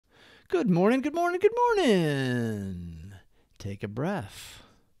Good morning, good morning, good morning. Take a breath.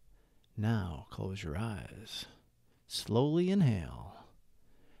 Now close your eyes. Slowly inhale.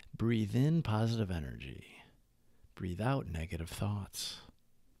 Breathe in positive energy. Breathe out negative thoughts.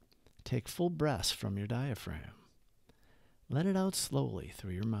 Take full breaths from your diaphragm. Let it out slowly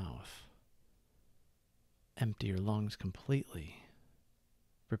through your mouth. Empty your lungs completely.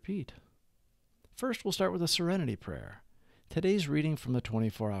 Repeat. First, we'll start with a Serenity prayer. Today's reading from the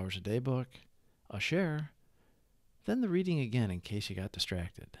 24 Hours a Day book, a share, then the reading again in case you got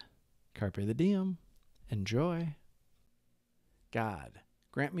distracted. Carpe the diem. Enjoy. God,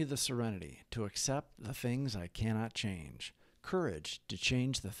 grant me the serenity to accept the things I cannot change, courage to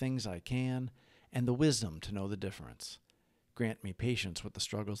change the things I can, and the wisdom to know the difference. Grant me patience with the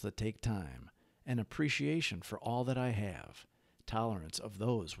struggles that take time, and appreciation for all that I have, tolerance of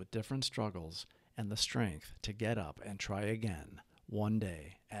those with different struggles, and the strength to get up and try again, one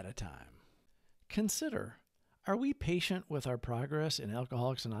day at a time. Consider, are we patient with our progress in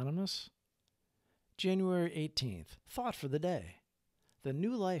Alcoholics Anonymous? January 18th, thought for the day. The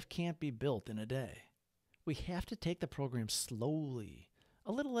new life can't be built in a day. We have to take the program slowly,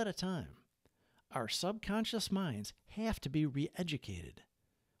 a little at a time. Our subconscious minds have to be re-educated.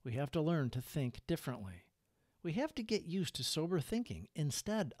 We have to learn to think differently. We have to get used to sober thinking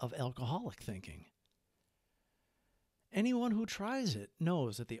instead of alcoholic thinking. Anyone who tries it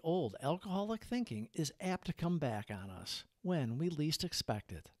knows that the old alcoholic thinking is apt to come back on us when we least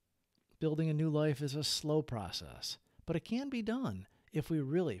expect it. Building a new life is a slow process, but it can be done if we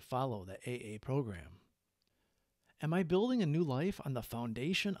really follow the AA program. Am I building a new life on the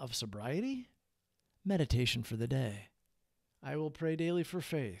foundation of sobriety? Meditation for the day. I will pray daily for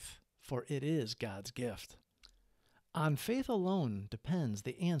faith, for it is God's gift. On faith alone depends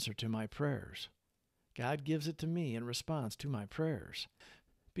the answer to my prayers. God gives it to me in response to my prayers,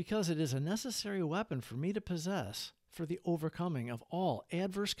 because it is a necessary weapon for me to possess for the overcoming of all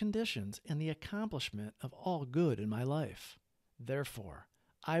adverse conditions and the accomplishment of all good in my life. Therefore,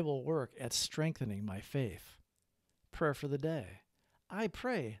 I will work at strengthening my faith. Prayer for the day. I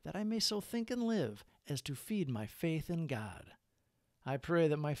pray that I may so think and live as to feed my faith in God. I pray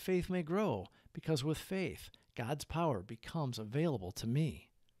that my faith may grow, because with faith, God's power becomes available to me.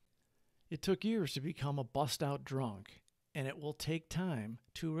 It took years to become a bust-out drunk, and it will take time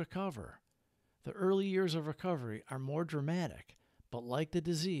to recover. The early years of recovery are more dramatic, but like the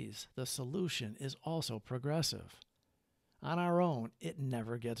disease, the solution is also progressive. On our own, it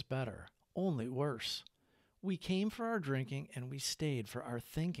never gets better, only worse. We came for our drinking and we stayed for our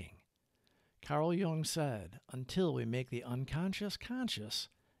thinking. Carl Jung said, until we make the unconscious conscious,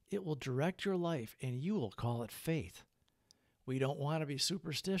 it will direct your life and you will call it fate. We don't want to be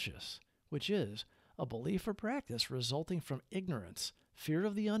superstitious, which is a belief or practice resulting from ignorance, fear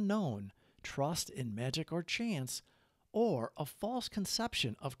of the unknown, trust in magic or chance, or a false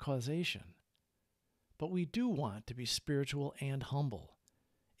conception of causation. But we do want to be spiritual and humble.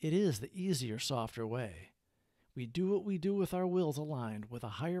 It is the easier, softer way. We do what we do with our wills aligned with a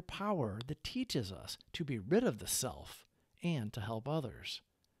higher power that teaches us to be rid of the self and to help others.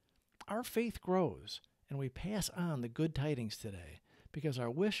 Our faith grows, and we pass on the good tidings today because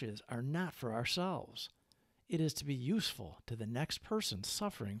our wishes are not for ourselves. It is to be useful to the next person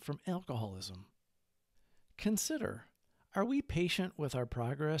suffering from alcoholism. Consider, are we patient with our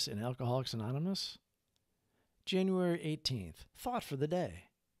progress in Alcoholics Anonymous? January 18th, thought for the day.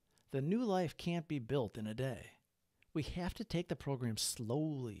 The new life can't be built in a day. We have to take the program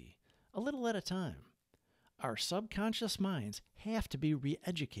slowly, a little at a time. Our subconscious minds have to be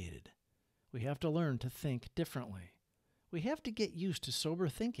re-educated. We have to learn to think differently. We have to get used to sober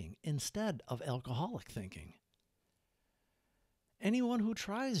thinking instead of alcoholic thinking. Anyone who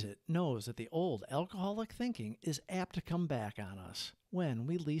tries it knows that the old alcoholic thinking is apt to come back on us when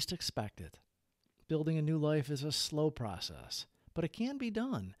we least expect it. Building a new life is a slow process, but it can be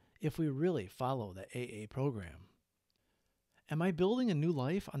done if we really follow the AA program. Am I building a new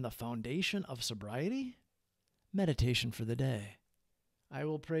life on the foundation of sobriety? Meditation for the day. I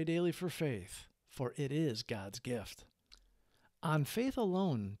will pray daily for faith, for it is God's gift. On faith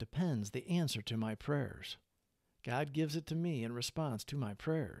alone depends the answer to my prayers. God gives it to me in response to my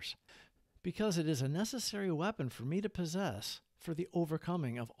prayers, because it is a necessary weapon for me to possess for the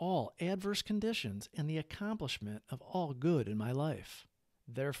overcoming of all adverse conditions and the accomplishment of all good in my life.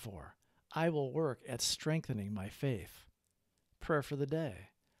 Therefore, I will work at strengthening my faith. Prayer for the day.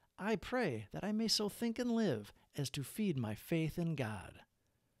 I pray that I may so think and live as to feed my faith in God.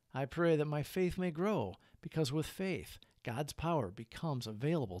 I pray that my faith may grow, because with faith, God's power becomes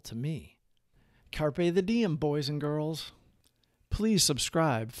available to me. Carpe the diem, boys and girls. Please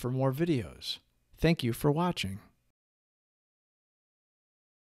subscribe for more videos. Thank you for watching.